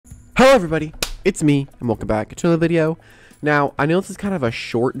Hello everybody, it's me, and welcome back to another video. Now, I know this is kind of a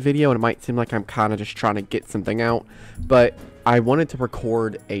short video, and it might seem like I'm kind of just trying to get something out, but I wanted to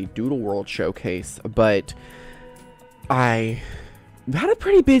record a Doodle World showcase, but I had a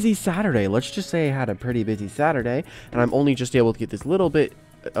pretty busy Saturday. Let's just say I had a pretty busy Saturday, and I'm only just able to get this little bit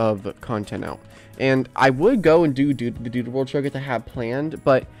of content out. And I would go and do the Doodle World showcase I had planned,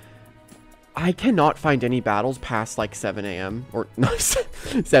 but I cannot find any battles past like 7 a.m. or not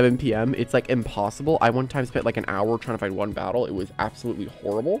 7 p.m. It's like impossible. I one time spent like an hour trying to find one battle. It was absolutely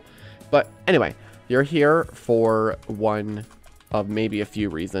horrible. But anyway, you're here for one of maybe a few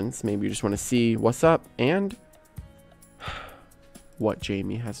reasons. Maybe you just want to see what's up and what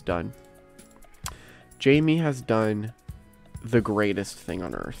Jamiy has done. Jamiy has done the greatest thing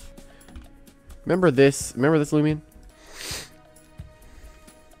on earth. Remember this? Remember this, Loomian?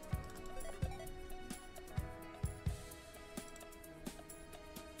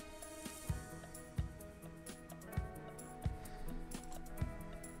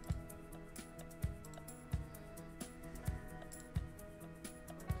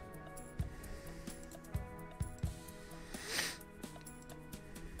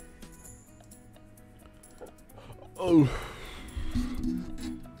 Oh.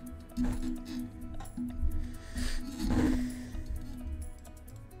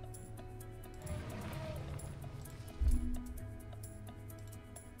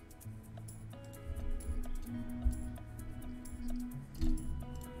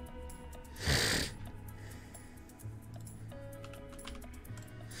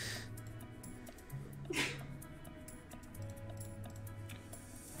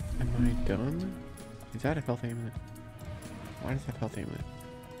 Am I dumb? Is that a health amulet? Why does that have health amulet?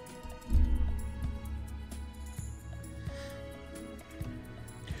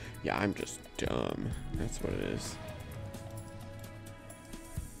 Yeah, I'm just dumb. That's what it is.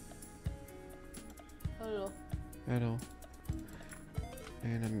 Hello. Hello.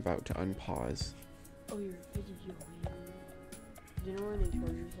 And I'm about to unpause. Oh, you're 50 GB. Do you know where any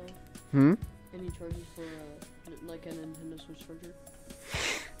chargers are? Hmm? Any chargers for, like a Nintendo Switch charger?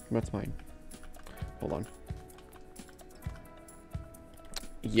 That's mine. Hold on.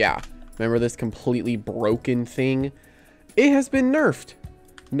 Yeah. Remember this completely broken thing? It has been nerfed.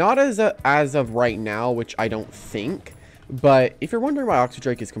 Not as of right now, which I don't think. But if you're wondering why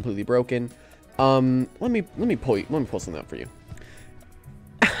Oxidrake is completely broken, let me pull something up for you.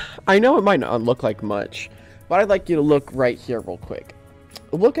 I know it might not look like much, but I'd like you to look right here real quick.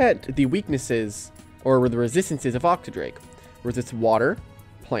 Look at the weaknesses or the resistances of Oxidrake. Resists water,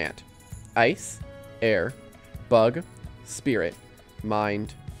 plant, ice, air, bug, spirit,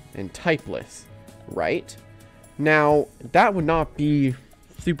 mind, and typeless, right? Now, that would not be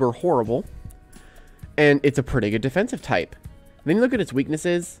super horrible, and it's a pretty good defensive type. Then you look at its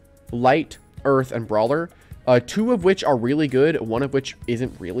weaknesses: light, earth, and brawler, two of which are really good, one of which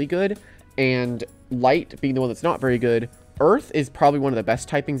isn't really good, and light being the one that's not very good. Earth is probably one of the best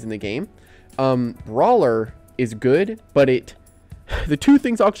typings in the game. Brawler is good, but the two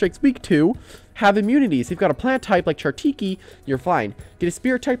things Oxidrake's weak to have immunities. If you've got a plant type like Chartiki, you're fine. Get a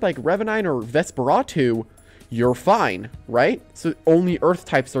spirit type like Revenine or Vesperatu, you're fine, right? So only earth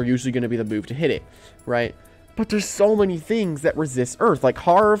types are usually going to be the move to hit it, right? But there's so many things that resist earth. Like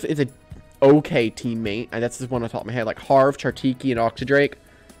Harv is a okay teammate, and that's just one on top of my head. Like Harv, Chartiki, and Oxidrake.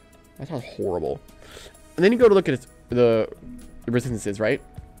 That sounds horrible. And then you go to look at the resistances, right?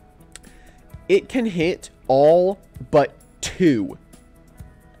 It can hit all but two.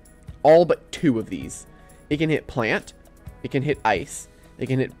 All but two of these. It can hit plant, it can hit ice, it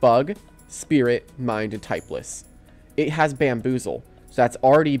can hit bug, spirit, mind, and typeless. It has bamboozle, so that's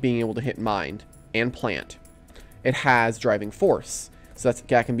already being able to hit mind and plant. It has driving force, so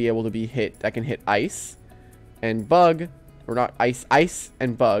that can be able to be hit. That can hit ice and bug, or not ice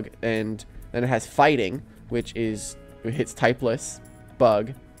and bug, and then it has fighting, which is it hits typeless,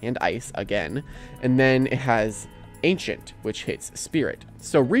 bug, and ice again, and then it has ancient, which hits spirit.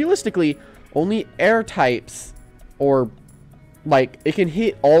 So realistically, only air types, or like it can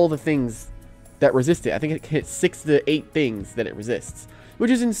hit all the things that resist it. I think it can hit 6 to 8 things that it resists,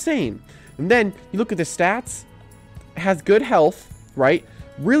 which is insane. And then you look at the stats. It has good health, right?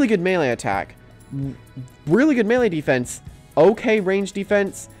 Really good melee attack, really good melee defense, okay range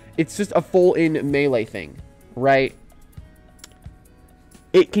defense. It's just a full in melee thing, right?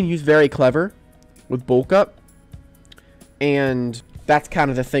 It can use very clever with bulk up, and that's kind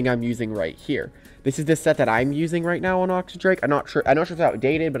of the thing I'm using right here. This is the set that I'm using right now on Oxidrake. I'm not sure if it's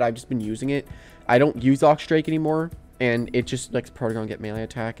outdated, but I've just been using it. I don't use Oxidrake anymore, and it just lets Protagon get melee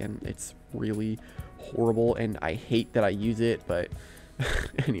attack, and it's really horrible, and I hate that I use it, but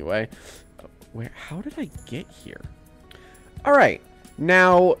Anyway, how did I get here? All right,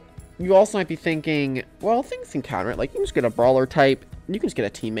 now you also might be thinking, well, things can counter it. Like, you can just get a brawler type, you can just get a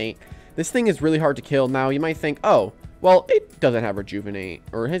teammate. This thing is really hard to kill. Now, you might think, oh, well, it doesn't have rejuvenate,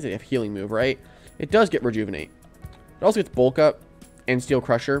 or has it have healing move, right? It does get rejuvenate. It also gets bulk up and steel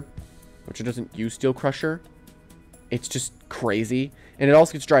crusher, which it doesn't use steel crusher. It's just crazy. And it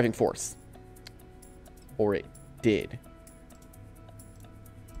also gets driving force. Or it did.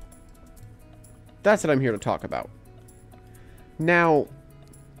 That's what I'm here to talk about. Now,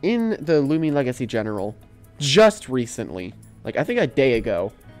 in the Loomian Legacy General, just recently, like I think a day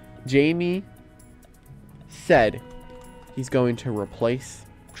ago, Jamiy said he's going to replace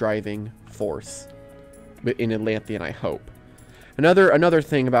driving force in Atlanthian, I hope. Another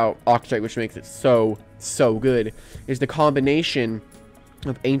thing about Oxidrake which makes it so good is the combination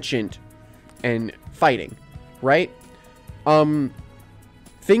of ancient and fighting, right?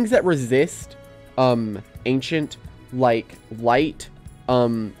 Things that resist ancient, like light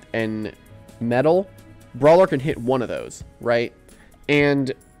and metal, brawler can hit one of those, right?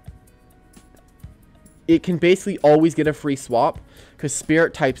 And it can basically always get a free swap because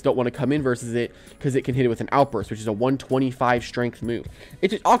spirit types don't want to come in versus it because it can hit it with an outburst, which is a 125 strength move.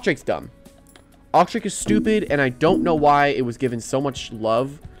 Oxidrake's dumb. Oxidrake is stupid, and I don't know why it was given so much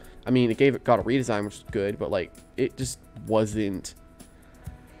love. I mean, it got a redesign, which is good, but like it just wasn't.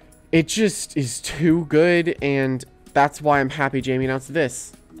 It just is too good, and that's why I'm happy Jamiy announced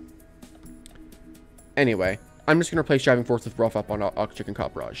this. Anyway, I'm just gonna replace driving force with rough up on Oxidrake and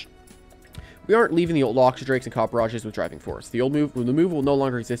Coprage. We aren't leaving the old Oxidrakes and Coprages with driving force. The move will no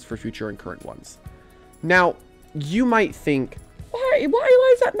longer exist for future and current ones. Now, you might think, why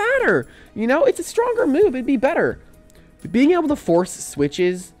does that matter? You know, it's a stronger move. It'd be better. Being able to force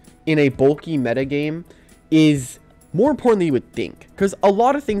switches in a bulky metagame is more important than you would think. Because a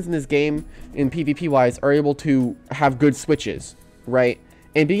lot of things in this game, in PvP-wise, are able to have good switches, right?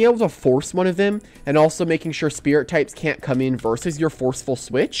 And being able to force one of them, and also making sure spirit types can't come in versus your forceful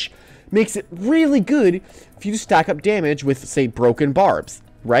switch, makes it really good if you just stack up damage with, say, broken barbs,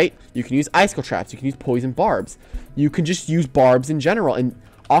 right? You can use icicle traps, you can use poison barbs, you can just use barbs in general, and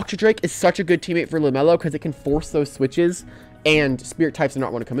Oxidrake is such a good teammate for Lamello because it can force those switches, and spirit types do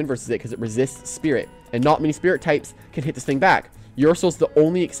not want to come in versus it because it resists spirit, and not many spirit types can hit this thing back. Ursol's the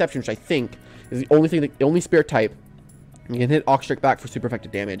only exception, which I think is the only spirit type you can hit Oxidrake back for super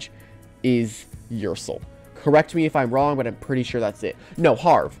effective damage is Ursol. Correct me if I'm wrong, but I'm pretty sure that's it. No,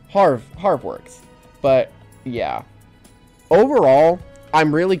 Harv works. But, yeah. Overall,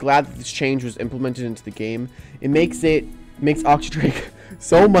 I'm really glad that this change was implemented into the game. It makes Oxidrake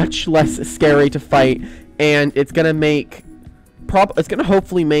so much less scary to fight, and it's gonna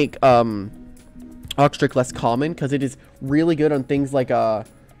hopefully make Oxidrake less common, because it is really good on things like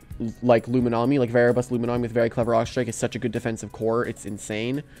Luminami, like very robust Luminami with very clever Oxidrake is such a good defensive core. It's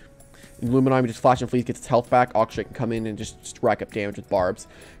insane. Luminami just flash and freeze, gets its health back. Oxidrake can come in and just rack up damage with barbs.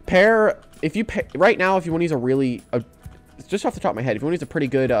 Right now, if you want to use a really, just off the top of my head, if you want to use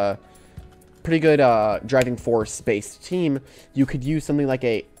a pretty good driving force based team, you could use something like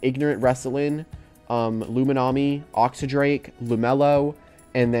a Ignorant Wrestling, Luminami, Oxidrake, Lumello,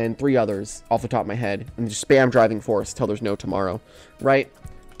 and then 3 others off the top of my head, and just spam driving force till there's no tomorrow, right?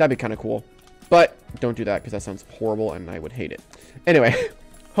 That'd be kind of cool, but don't do that because that sounds horrible and I would hate it. Anyway.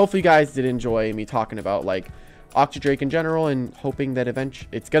 Hopefully you guys did enjoy me talking about, like, Oxidrake in general, and hoping that eventually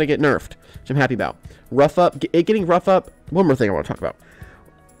it's going to get nerfed, which I'm happy about. Getting rough up, one more thing I want to talk about.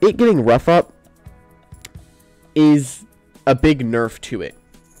 It getting rough up is a big nerf to it.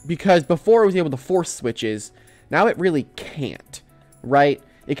 Because before it was able to force switches, now it really can't, right?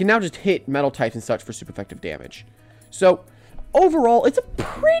 It can now just hit metal types and such for super effective damage. So, overall, it's a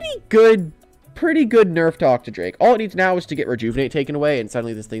pretty good nerf to Oxidrake. All it needs now is to get Rejuvenate taken away, and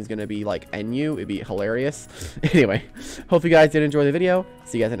suddenly this thing's gonna be like NU. It'd be hilarious. Anyway, hope you guys did enjoy the video.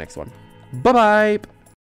 See you guys in the next one. Bye-bye!